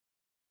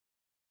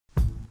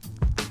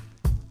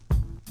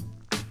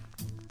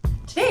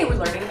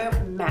learning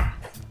about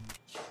math.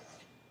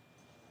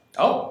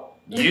 Oh,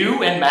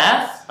 you and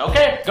math?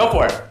 Okay, go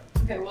for it.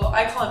 Okay, well,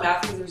 I call it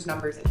math because there's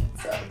numbers in it,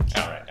 so.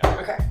 All right. All right.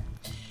 Okay.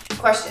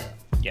 Question.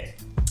 Yes.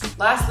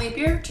 Last leap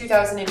year,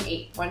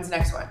 2008. When's the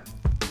next one?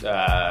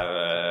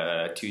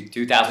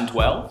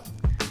 2012?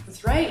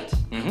 That's right.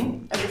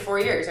 Mm-hmm. Every 4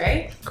 years,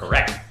 right?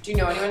 Correct. Do you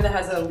know anyone that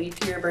has a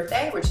leap year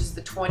birthday, which is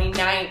the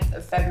 29th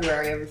of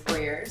February every 4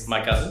 years?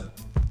 My cousin?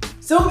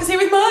 So, same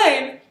with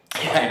mine.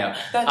 Yeah, I know.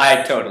 That's-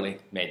 I totally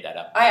made that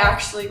up.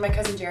 My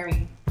cousin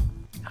Jeremy.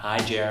 Hi,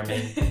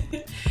 Jeremy.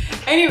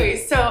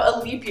 Anyways, so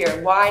a leap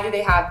year, why do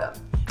they have them?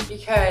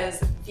 Because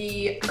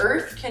the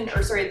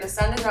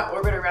sun does not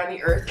orbit around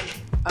the Earth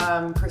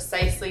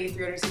precisely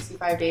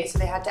 365 days, so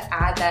they had to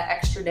add that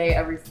extra day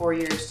every 4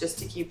 years just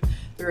to keep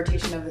the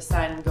rotation of the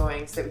sun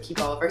going so that we keep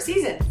all of our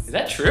seasons. Is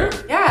that true?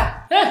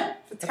 Yeah, Yeah.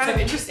 it's kind of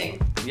interesting.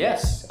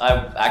 Yes.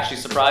 I'm actually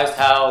surprised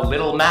how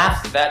little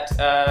math that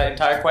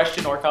entire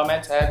question or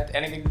comment had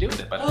anything to do with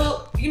it. But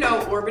Well, you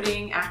know,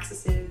 orbiting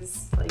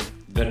axes, like,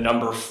 the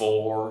number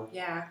 4,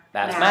 yeah.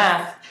 that's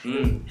math. All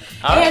And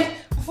right.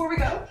 before we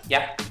go,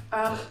 Yeah.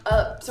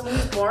 someone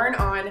who's born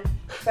on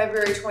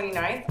February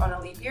 29th on a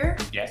leap year,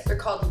 Yes. they're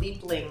called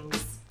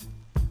leaplings.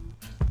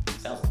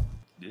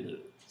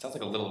 Sounds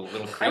like a little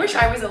creature. I wish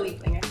I was a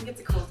leapling. I think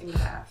it's a cool thing to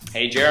have.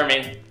 Hey,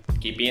 Jeremy.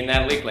 Keep being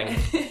that leakling.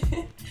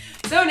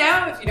 So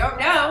now, if you don't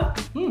know,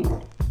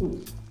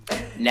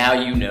 Now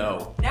you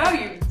know. now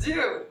you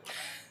do.